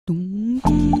Like,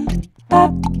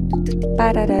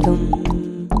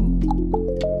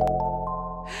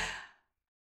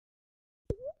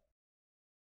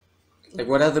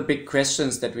 what are the big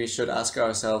questions that we should ask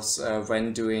ourselves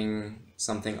when doing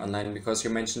something online? Because you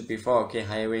mentioned before, okay,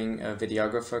 hiring a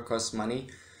videographer costs money.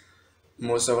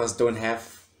 Most of us don't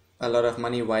have a lot of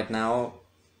money right now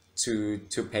to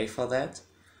pay for that.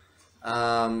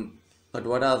 But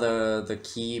what are the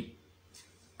key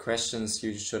questions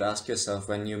you should ask yourself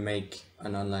when you make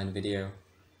an online video?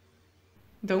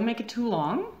 Don't make it too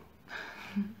long.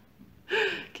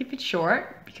 Keep it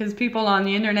short, because people on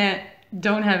the internet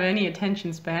don't have any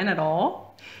attention span at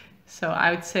all. So I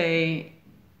would say,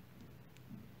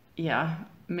 yeah,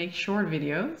 make short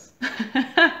videos.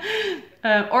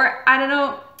 Or I don't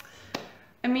know,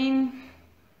 I mean,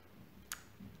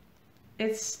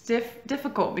 it's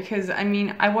difficult because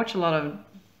I watch a lot of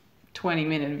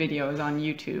 20-minute videos on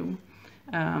YouTube.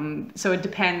 So it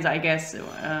depends, I guess,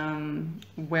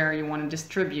 where you want to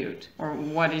distribute or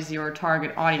what is your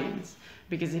target audience.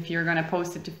 Because if you're going to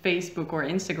post it to Facebook or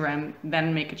Instagram,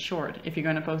 then make it short. If you're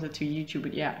going to post it to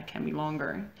YouTube, yeah, it can be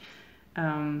longer.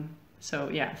 So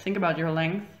yeah, think about your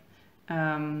length.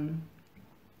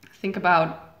 Think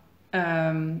about,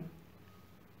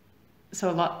 so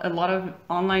a lot of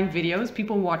online videos,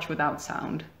 people watch without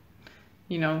sound,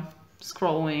 you know,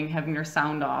 scrolling, having their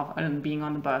sound off, and being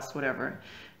on the bus, whatever.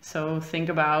 So think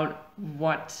about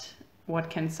what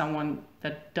can someone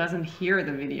that doesn't hear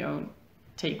the video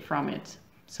take from it.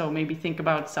 So maybe think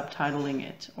about subtitling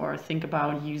it, or think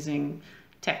about using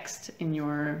text in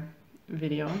your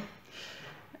video.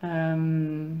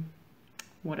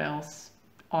 What else?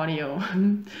 Audio.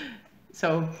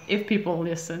 So if people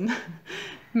listen,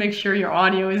 make sure your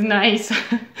audio is nice.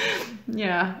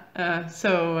 Yeah.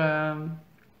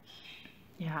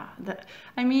 Yeah,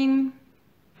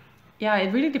 yeah,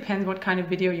 it really depends what kind of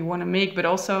video you want to make, but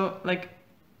also, like,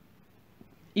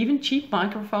 even cheap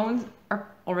microphones are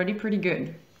already pretty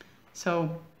good.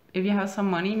 So if you have some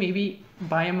money, maybe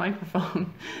buy a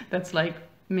microphone that's like,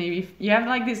 maybe you have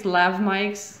like these lav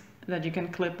mics that you can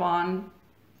clip on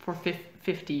for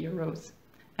 50 euros.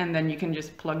 And then you can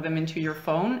just plug them into your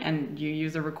phone and you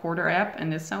use a recorder app,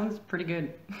 and this sounds pretty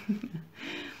good.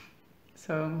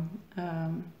 So,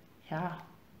 yeah,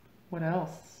 what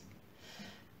else?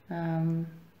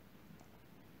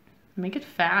 Make it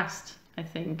fast, I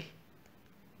think.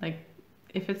 Like,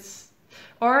 if it's,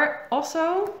 or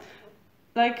also,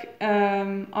 like,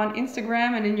 on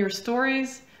Instagram and in your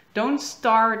stories, don't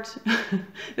start,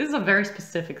 this is a very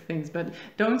specific things, but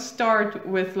don't start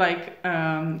with like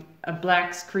a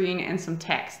black screen and some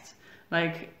text.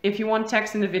 Like, if you want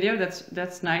text in the video,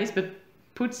 that's nice, but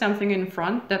put something in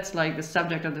front that's like the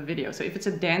subject of the video. So if it's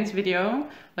a dance video,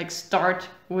 like, start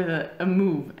with a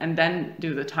move and then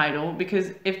do the title,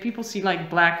 because if people see like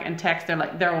black and text,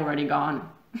 they're already gone.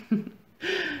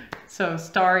 So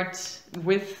start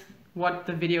with what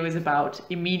the video is about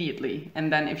immediately,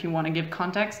 and then if you want to give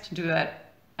context, do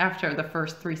that after the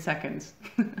first 3 seconds.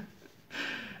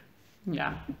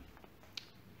 Yeah,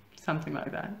 something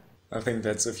like that. I think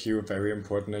that's a few very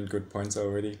important and good points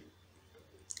already.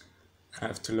 I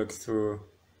have to look through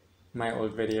my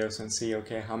old videos and see,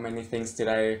 okay, how many things did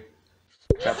I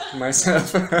cut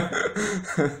myself?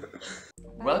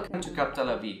 Welcome to Capta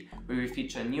laVie, where we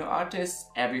feature new artists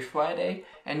every Friday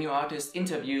and new artist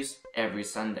interviews every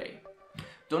Sunday.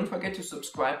 Don't forget to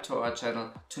subscribe to our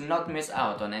channel to not miss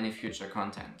out on any future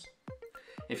content.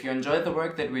 If you enjoy the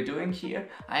work that we're doing here,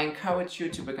 I encourage you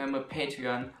to become a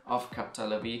Patreon of Capta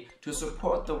laVie to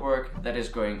support the work that is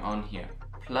going on here,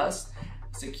 plus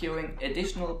securing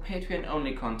additional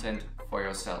Patreon-only content for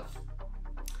yourself.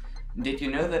 Did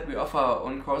you know that we offer our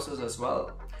own courses as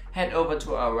well? Head over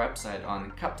to our website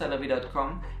on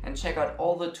captalavie.com and check out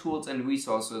all the tools and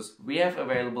resources we have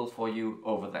available for you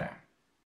over there.